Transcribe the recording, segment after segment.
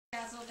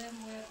Dazzle them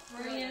with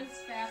brilliance,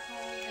 baffle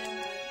them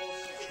with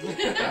bullshit.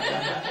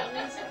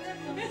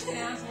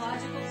 Sounds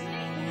logical to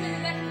me. Maybe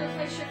that could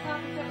replace your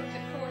coffee cup with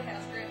the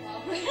courthouse grandma.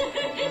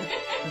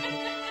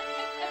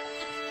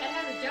 That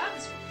has a job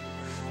description.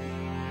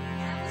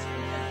 That was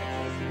pretty good.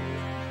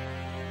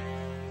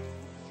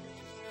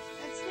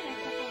 That's been a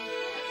couple of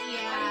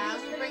Yeah,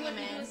 I'll bring him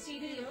in.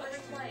 CD and put it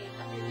play.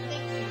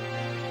 Thank you.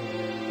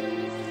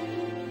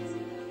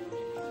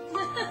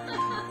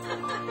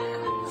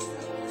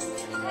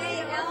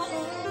 Hey,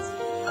 Elvis.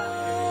 I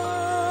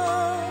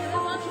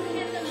want you to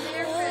hand them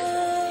their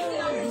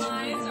presents.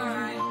 Mine, it's all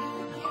right.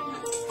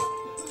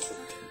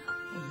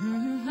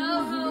 Ho,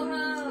 ho, ho.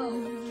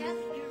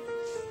 Kathy, your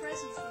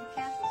presents from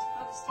Kathy's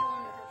probably still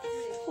under her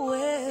tree.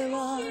 Where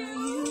are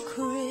you,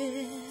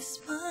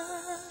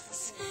 Christmas?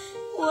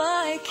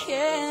 Why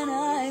can't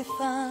I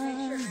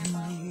find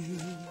you?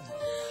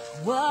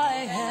 Why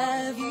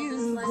have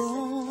you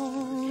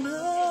gone away?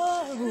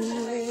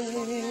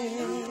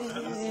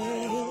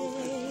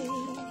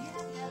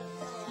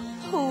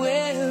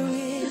 Where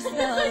is the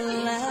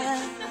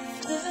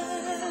laughter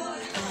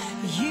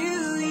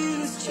you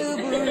used to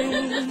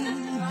bring me?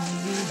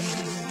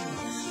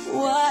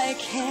 Why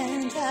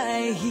can't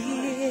I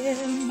hear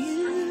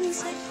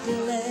music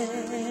play?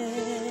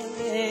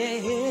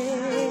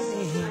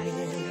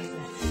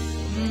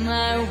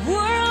 My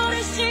world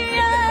is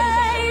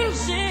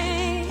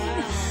changing,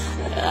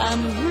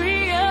 I'm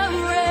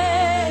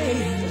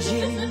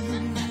rearranging.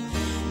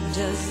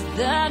 Does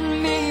that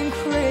mean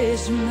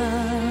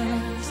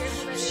Christmas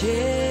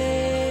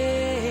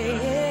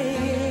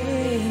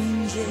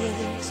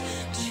changes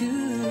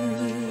too?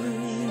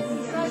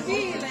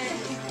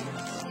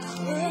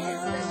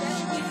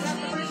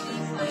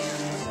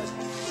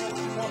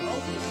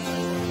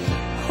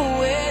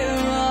 Where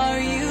are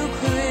you,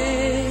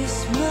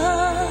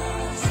 Christmas?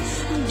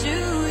 Do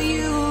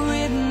you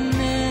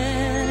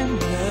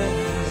remember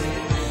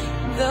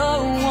the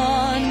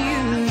one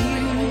you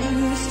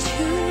used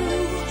to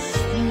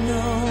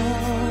know?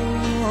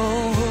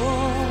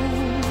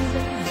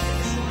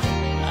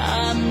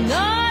 I'm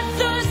not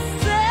the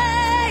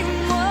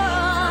same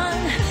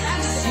one.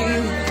 See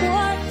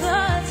what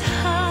the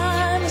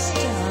time's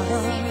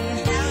done.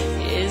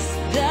 Is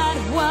that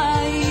why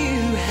you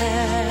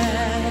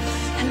have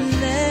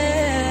let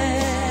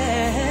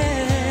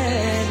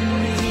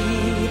me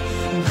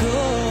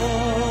go?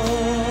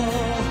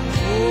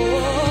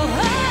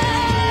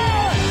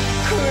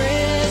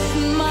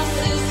 Christmas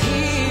is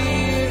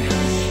here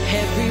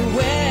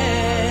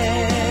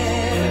everywhere.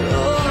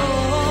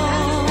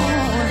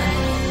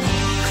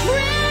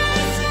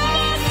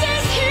 Christmas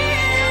is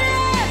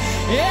here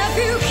if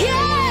you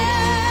care.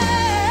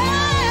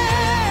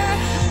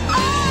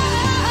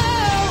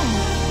 Oh,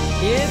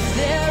 if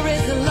there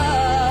is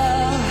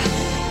love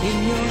in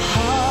your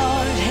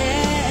heart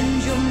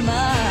and your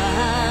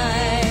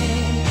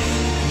mind,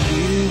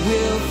 you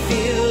will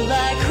feel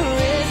like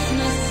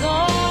Christmas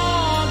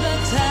all the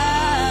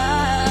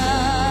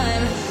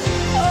time.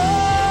 Oh,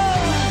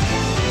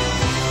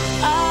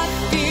 I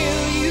feel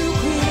you,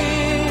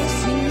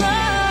 Christmas.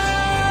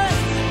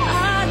 I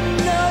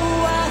know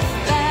I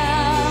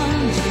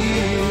found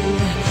you.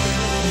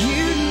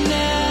 You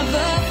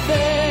never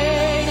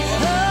fade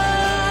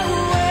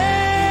away.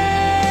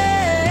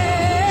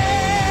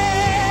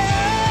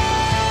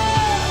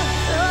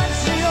 The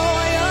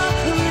joy of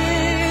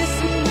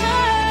Christmas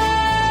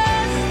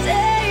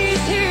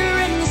stays here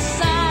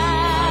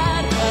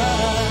inside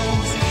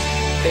us,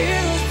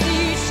 fills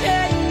each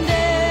and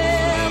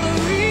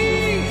every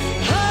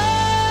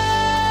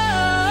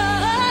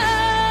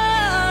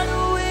heart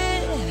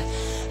with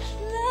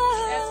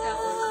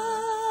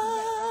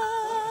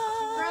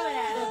Throw it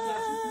at him.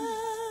 love.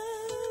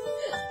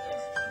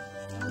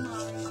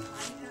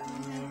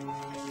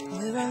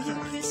 Where are you,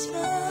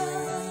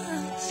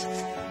 Christmas?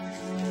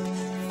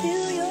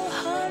 Fill your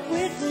heart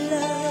with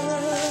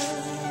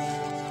love.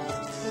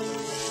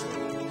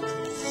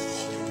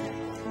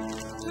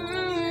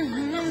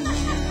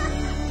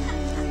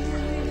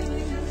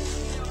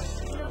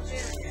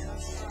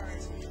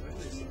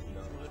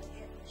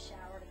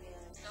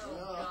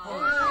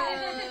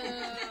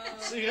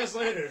 See you guys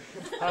later.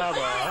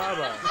 Haba,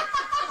 haba.